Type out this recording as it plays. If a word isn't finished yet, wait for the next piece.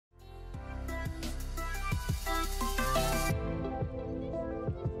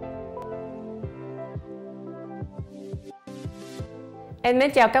Em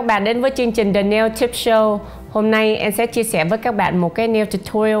mến chào các bạn đến với chương trình The Nail Tip Show. Hôm nay em sẽ chia sẻ với các bạn một cái nail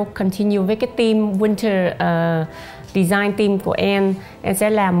tutorial continue với cái theme Winter design theme của Ann. Em sẽ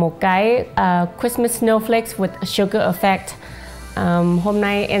làm một cái Christmas snowflakes with sugar effect. Hôm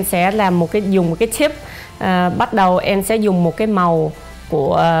nay em sẽ làm dùng một cái tip. Bắt đầu em sẽ dùng một cái màu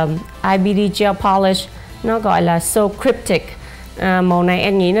của IBD Gel Polish. Nó gọi là So Cryptic. Màu này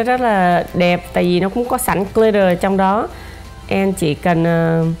em nghĩ nó rất là đẹp tại vì nó cũng có sẵn glitter trong đó. Em chỉ cần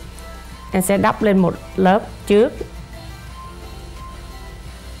em sẽ đắp lên một lớp trước.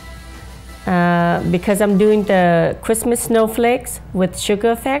 Because I'm doing the Christmas snowflakes with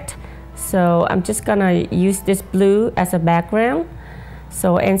sugar effect, so I'm just gonna use this blue as a background.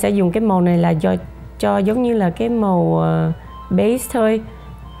 So em sẽ dùng cái màu này là cho giống như là cái màu base thôi,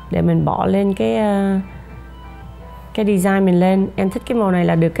 để mình bỏ lên cái design mình lên. Em thích cái màu này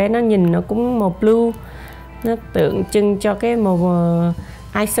là được cái nó nhìn nó cũng màu blue, nó tượng trưng cho cái màu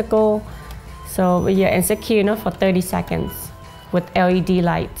icicle. So bây giờ em sẽ cure nó for 30 seconds with LED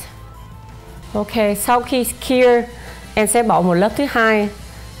light. Ok, sau khi cure em sẽ bỏ một lớp thứ hai.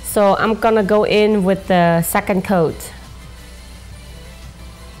 So I'm gonna go in with the second coat.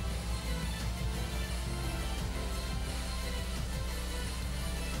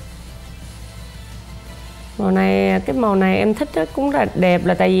 Cái màu này em thích đó, cũng là đẹp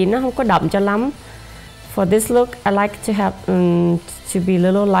là tại vì nó không có đậm cho lắm. For this look, I like to have to be a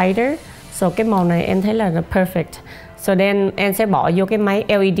little lighter. So cái màu này em thấy là perfect. So then em sẽ bỏ vô cái máy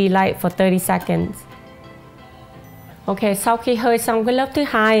LED light for 30 seconds. Ok, sau khi hơi xong cái lớp thứ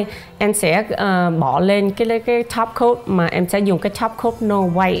hai, em sẽ bỏ lên cái top coat mà em sẽ dùng cái top coat no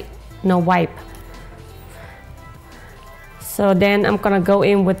wipe. So then I'm gonna go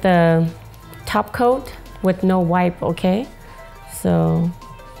in with the top coat with no wipe, okay? So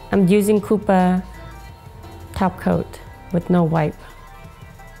I'm using Kupa top coat with no wipe.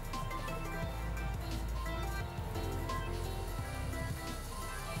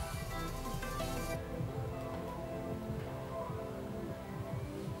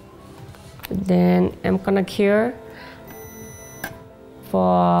 Then I'm gonna cure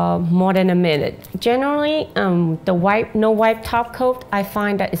for more than a minute. Generally, the no wipe top coat, I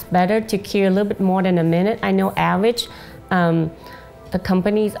find that it's better to cure a little bit more than a minute. I know average, the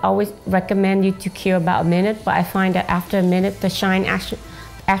companies always recommend you to cure about a minute, but I find that after a minute, the shine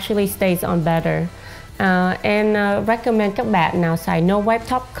actually stays on better. And recommend các bạn nào xài no wipe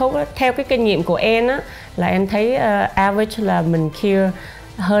top coat đó. Theo cái kinh nghiệm của em á, là em thấy average là mình cure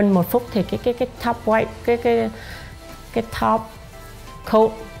hơn 1 phút thì cái top wipe, cái top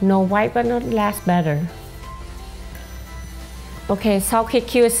coat no wipe đó, nó last better. Ok, sau khi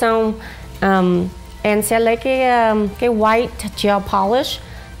cure xong, em sẽ lấy cái white gel polish,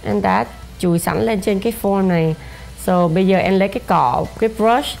 em đã chùi sẵn lên trên cái form này. So bây giờ em lấy cái cọ, cái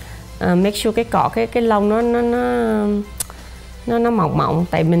brush, make sure cái cọ, cái lông nó mỏng,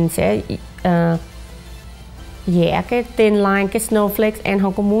 tại mình sẽ vẽ cái thin line, cái snowflakes em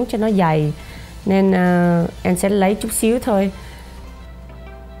không có muốn cho nó dày, nên em sẽ lấy chút xíu thôi.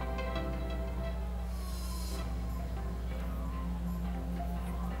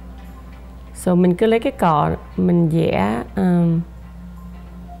 So mình cứ lấy cái cọ mình vẽ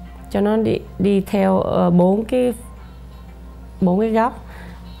cho nó đi theo 4 cái góc.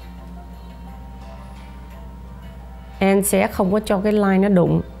 Em sẽ không có cho cái line nó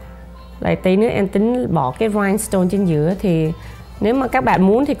đụng. Lại tí nữa em tính bỏ cái rhinestone trên giữa, thì nếu mà các bạn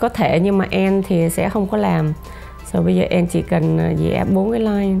muốn thì có thể, nhưng mà em thì sẽ không có làm. So bây giờ em chỉ cần vẽ 4 cái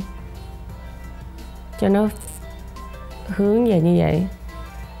line cho nó hướng về như vậy.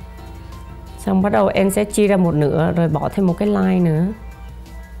 Xong bắt đầu em sẽ chia ra một nửa rồi bỏ thêm một cái line nữa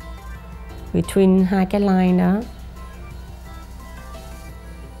between hai cái line đó.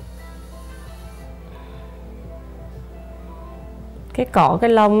 Cái cỏ, cái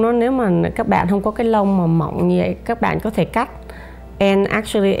lông nó, nếu mà các bạn không có cái lông mà mỏng như vậy, các bạn có thể cắt. Em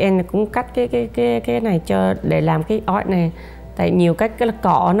cũng cắt cái này cho để làm cái art này. Tại nhiều cái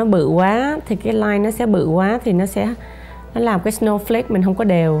cỏ nó bự quá thì cái line nó sẽ bự quá, thì nó làm cái snowflake mình không có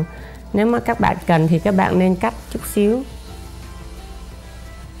đều. Nếu mà các bạn cần thì các bạn nên cắt chút xíu.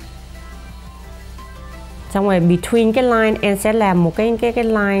 Xong rồi between cái line em sẽ làm một cái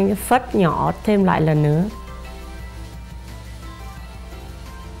line phất nhỏ thêm lại lần nữa.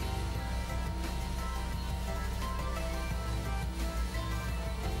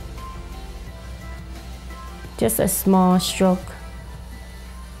 Just a small stroke.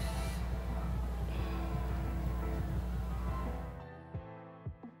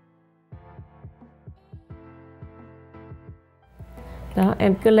 Đó,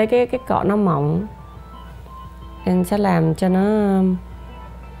 em cứ lấy cái cọ nó mỏng, em sẽ làm cho nó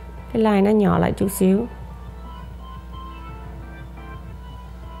cái line nó nhỏ lại chút xíu.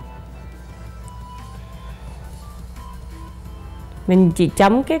 Mình chỉ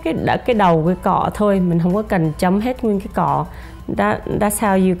chấm cái đầu cái cọ thôi, mình không có cần chấm hết nguyên cái cọ. That's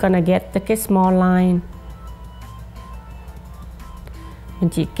how you gonna get cái small line. Mình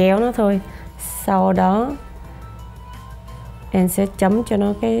chỉ kéo nó thôi. Sau đó em sẽ chấm cho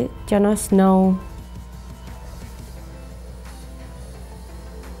nó snow.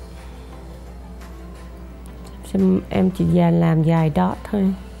 Em chỉ làm dài dot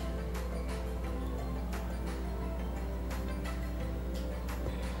thôi.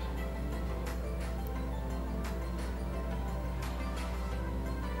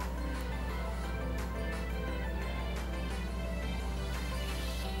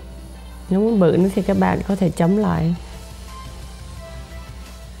 Nếu muốn bự nữa thì các bạn có thể chấm lại.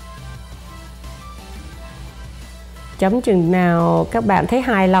 Chấm chừng nào các bạn thấy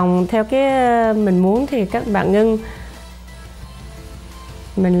hài lòng theo cái mình muốn thì các bạn ngưng.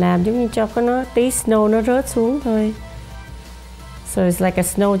 Mình làm giống như cho có nó tí snow nó rớt xuống thôi. So it's like a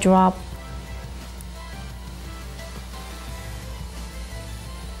snowdrop.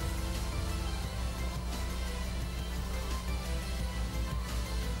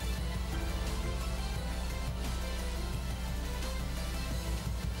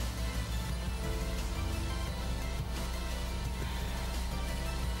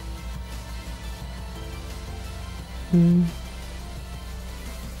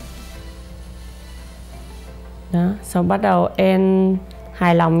 Đó, xong bắt đầu em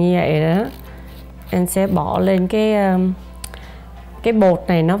hài lòng như vậy đó, em sẽ bỏ lên cái bột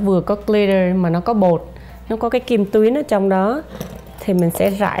này. Nó vừa có glitter mà nó có bột, nó có cái kim tuyến ở trong đó, thì mình sẽ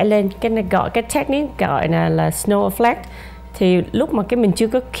rải lên. Cái này gọi cái technique gọi là snowflake. Thì lúc mà mình chưa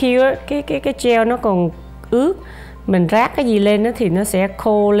có cure cái gel nó còn ướt, mình rác cái gì lên đó thì nó sẽ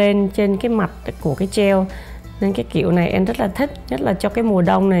khô lên trên cái mặt của cái gel. Nên cái kiểu này em rất là thích, nhất là cho cái mùa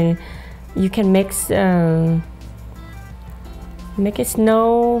đông này. You can mix mấy cái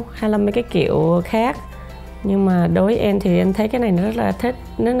snow hay là mấy cái kiểu khác, nhưng mà đối với em thì em thấy cái này nó rất là thích.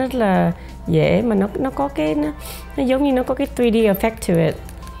 Nó rất là dễ mà nó có cái nó giống như nó có cái 3D effect to it.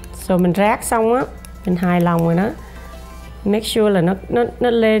 So mình rác xong á, mình hài lòng rồi đó, make sure là nó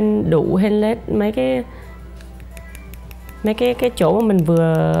lên đủ hết mấy cái chỗ mà mình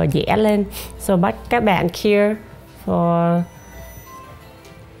vừa vẽ lên. So bắt các bạn cure for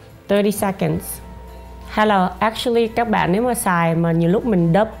 30 seconds. Hay là actually các bạn nếu mà xài mà nhiều lúc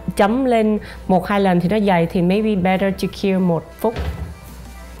mình chấm lên 1-2 lần thì nó dày, thì maybe better to cure 1 phút.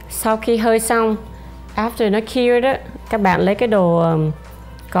 Sau khi hơi xong, after nó cure đó, các bạn lấy cái đồ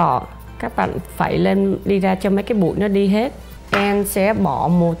cọ, các bạn phẩy lên đi ra cho mấy cái bụi nó đi hết. Em sẽ bỏ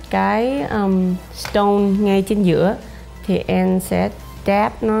một cái stone ngay trên giữa, thì em sẽ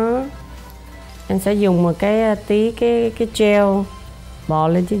dab nó. Em sẽ dùng một cái tí cái gel bỏ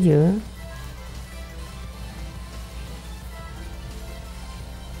lên trên giữa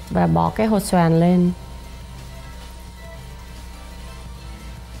và bỏ cái hột xoàn lên.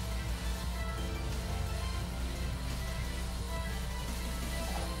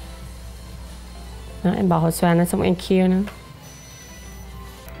 Đó, em bỏ hột xoàn lên xong em cure nữa.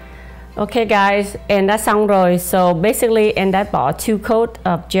 Ok guys, em đã xong rồi. So basically em đã bỏ 2 coat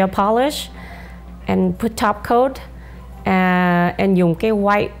of gel polish and put top coat. Em dùng cái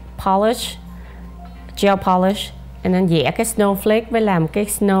white polish, gel polish, and then vẽ cái snowflake với làm cái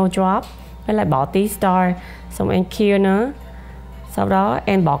snowdrop, với lại bỏ tí star, xong em cure nó. Sau đó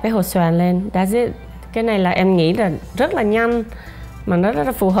em bỏ cái hột xoàn lên. That's it. Cái này là em nghĩ là rất là nhanh, mà nó rất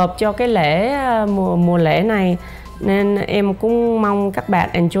là phù hợp cho cái lễ mùa lễ này. Nên em cũng mong các bạn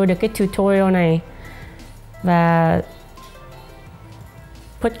enjoy được cái tutorial này. Và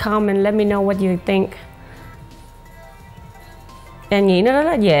put comment, let me know what you think. Em nghĩ nó rất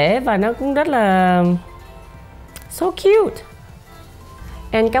là dễ và nó cũng rất là so cute.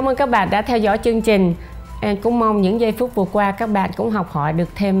 Em cảm ơn các bạn đã theo dõi chương trình. Em cũng mong những giây phút vừa qua các bạn cũng học hỏi được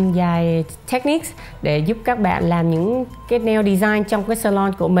thêm vài techniques để giúp các bạn làm những cái nail design trong cái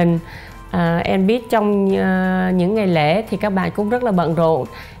salon của mình. Em biết trong những ngày lễ thì các bạn cũng rất là bận rộn.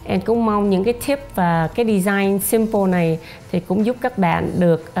 Em cũng mong những cái tip và cái design simple này thì cũng giúp các bạn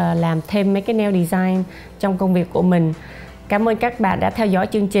được làm thêm mấy cái nail design trong công việc của mình. Cảm ơn các bạn đã theo dõi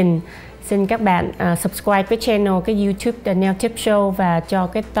chương trình. Xin các bạn subscribe cái channel, cái YouTube The Nail Tip Show và cho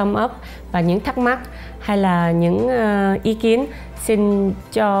cái thumb up, và những thắc mắc hay là những ý kiến xin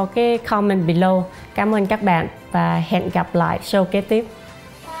cho cái comment below. Cảm ơn các bạn và hẹn gặp lại show kế tiếp.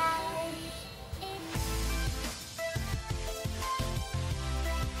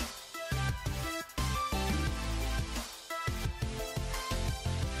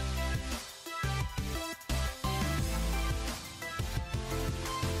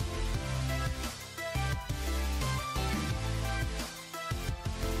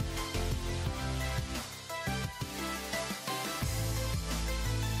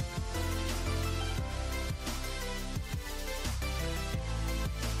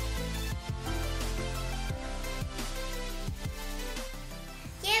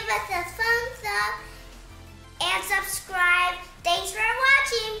 us a